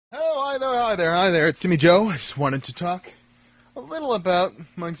Hi there, it's Timmy Joe. I just wanted to talk a little about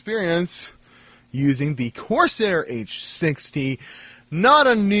my experience using the Corsair H60. Not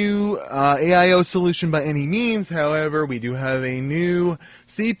a new AIO solution by any means, however, we do have a new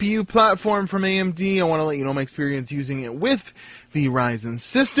CPU platform from AMD. I want to let you know my experience using it with the Ryzen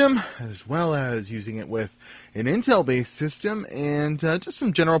system, as well as using it with an Intel-based system, and just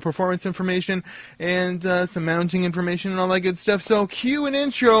some general performance information, and some mounting information and all that good stuff. So cue an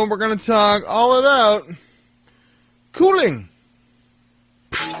intro, and we're going to talk all about cooling.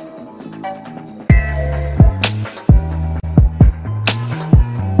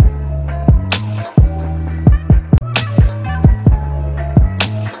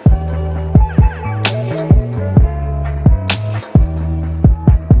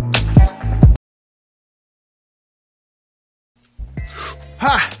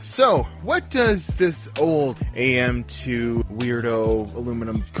 So, what does this old AM2 weirdo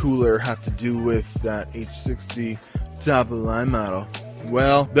aluminum cooler have to do with that H60 top-of-the-line model?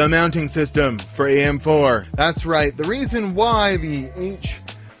 Well, the mounting system for AM4. That's right, the reason why the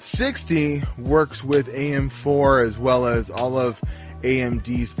H60 works with AM4 as well as all of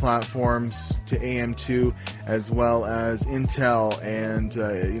AMD's platforms to AM2, as well as Intel and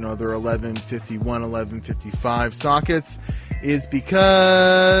their 1151, 1155 sockets, is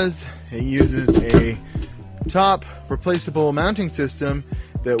because it uses a top replaceable mounting system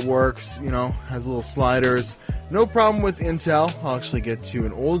that works, has little sliders. No problem with Intel. I'll actually get to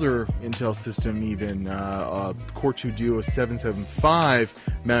an older Intel system, even a Core 2 Duo 775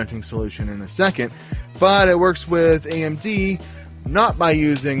 mounting solution in a second. But it works with AMD, not by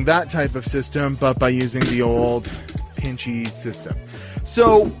using that type of system, but by using the old pinchy system.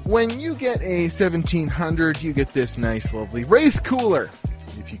 So when you get a 1700, you get this nice, lovely Wraith cooler.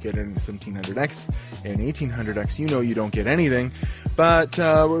 If you get a 1700X and 1800X, you don't get anything. But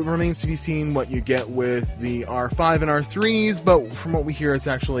it remains to be seen what you get with the R5 and R3s. But from what we hear, it's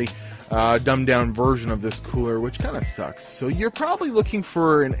actually a dumbed down version of this cooler, which kind of sucks. So you're probably looking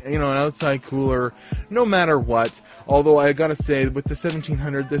for an outside cooler, no matter what. Although I gotta say, with the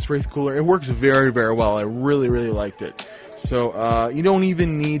 1700, this Wraith cooler, it works very, very well. I really, really liked it. So you don't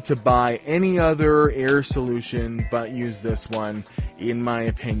even need to buy any other air solution, but use this one, in my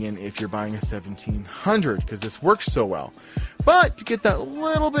opinion, if you're buying a 1700, because this works so well. But to get that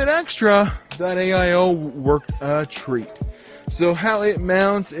little bit extra, that AIO worked a treat. So how it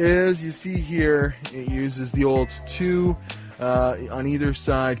mounts is, you see here, it uses the old two on either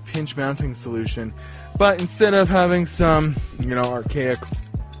side pinch mounting solution, but instead of having some archaic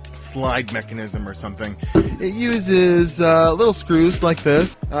slide mechanism or something, it uses little screws like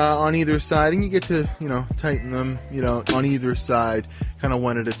this on either side, and you get to tighten them on either side, kind of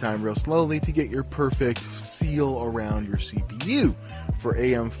one at a time, real slowly, to get your perfect seal around your CPU for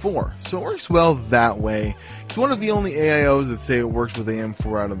AM4. So it works well that way. It's one of the only AIOs that say it works with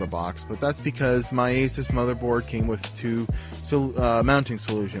AM4 out of the box, but that's because my Asus motherboard came with two mounting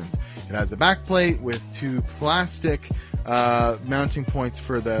solutions. It has a backplate with two plastic mounting points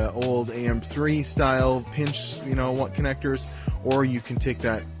for the old AM3 style pinch, connectors, or you can take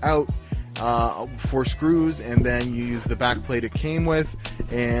that out for screws, and then you use the backplate it came with,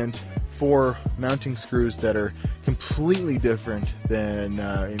 and four mounting screws that are completely different than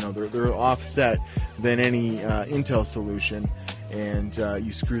they're offset than any Intel solution, and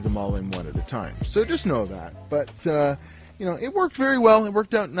you screw them all in one at a time. So just know that. But it worked very well. It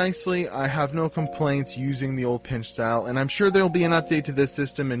worked out nicely. I have no complaints using the old pinch style, and I'm sure there will be an update to this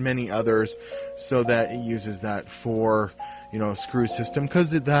system and many others so that it uses that for screw system, because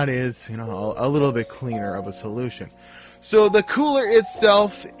that is a little bit cleaner of a solution. So the cooler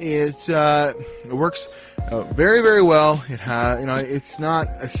itself, it works very, very well. It has, it's not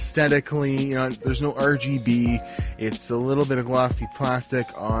aesthetically, there's no RGB. It's a little bit of glossy plastic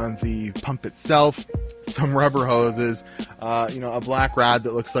on the pump itself, some rubber hoses, a black rad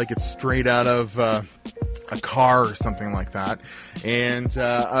that looks like it's straight out of a car or something like that, and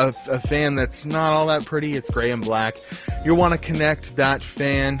a fan that's not all that pretty. It's gray and black. You'll want to connect that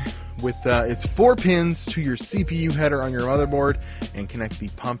fan with its 4 pins to your CPU header on your motherboard, and connect the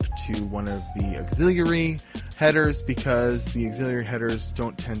pump to one of the auxiliary headers, because the auxiliary headers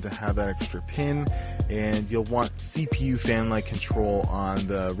don't tend to have that extra pin, and you'll want CPU fan-like control on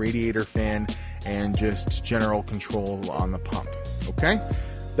the radiator fan and just general control on the pump. Okay?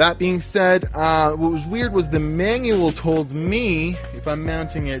 That being said, what was weird was the manual told me, if I'm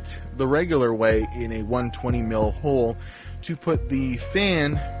mounting it the regular way in a 120mm hole, to put the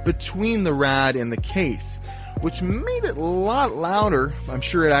fan between the rad and the case, which made it a lot louder. I'm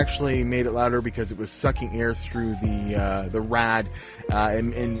sure it actually made it louder because it was sucking air through the rad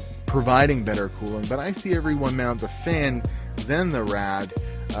and providing better cooling. But I see everyone mount the fan, then the rad.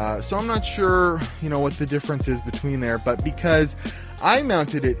 So I'm not sure, what the difference is between there, but because I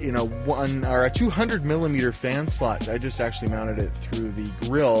mounted it in a 200mm fan slot, I just actually mounted it through the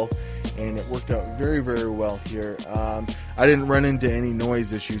grill, and it worked out very, very well here. I didn't run into any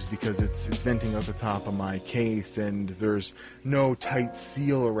noise issues because it's venting out the top of my case, and there's no tight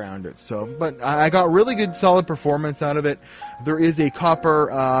seal around it. But I got really good, solid performance out of it. There is a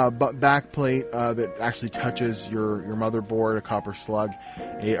copper back plate that actually touches your motherboard, a copper slug,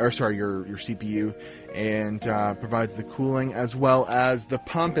 your CPU, and provides the cooling, as well as the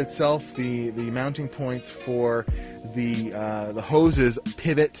pump itself. The mounting points for the hoses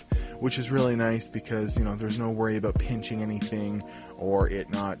pivot, which is really nice because there's no worry about pinching anything or it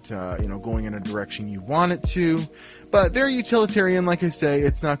not going in a direction you want it to. But very utilitarian, like I say.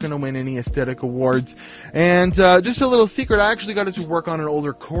 It's not going to win any aesthetic awards. And just a little secret, I actually got it to work on an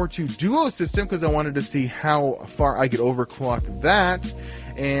older Core 2 Duo system because I wanted to see how far I could overclock that.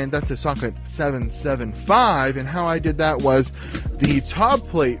 And that's a socket 775, and how I did that was the top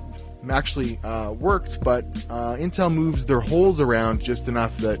plate actually worked, but Intel moves their holes around just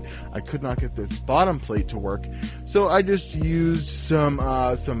enough that I could not get this bottom plate to work. So I just used some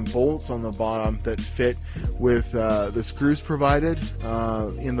bolts on the bottom that fit with the screws provided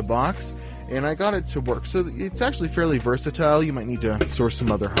in the box, and I got it to work. So it's actually fairly versatile. You might need to source some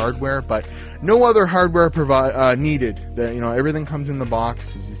other hardware, but no other hardware needed. Everything comes in the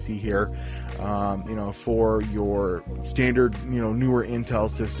box, as you see here. For your standard, newer Intel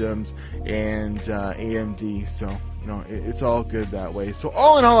systems and AMD. So, it's all good that way. So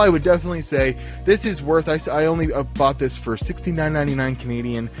all in all, I would definitely say this is worth. I only bought this for $69.99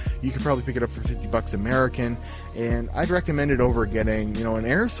 Canadian. You could probably pick it up for $50 American, and I'd recommend it over getting, an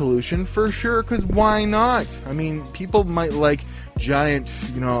air solution for sure. Because why not? I mean, people might like giant,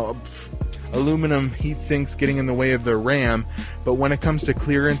 aluminum heat sinks getting in the way of their RAM, but when it comes to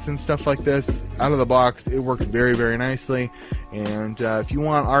clearance and stuff like this, out of the box, it works very, very nicely. And if you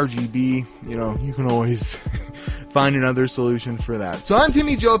want RGB, you can always find another solution for that. So I'm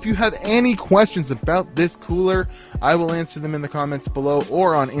Timmy Joe. If you have any questions about this cooler, I will answer them in the comments below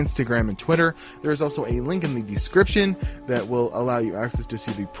or on Instagram and Twitter. There's also a link in the description that will allow you access to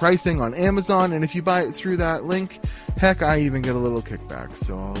see the pricing on Amazon, and if you buy it through that link, heck, I even get a little kickback.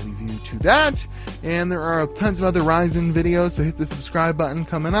 So I'll leave you to that, and there are tons of other Ryzen videos, so hit the subscribe button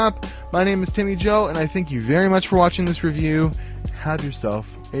coming up. My name is Timmy Joe, and I thank you very much for watching this review. Have yourself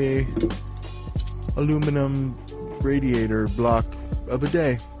a aluminum radiator block of a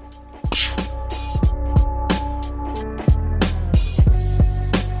day.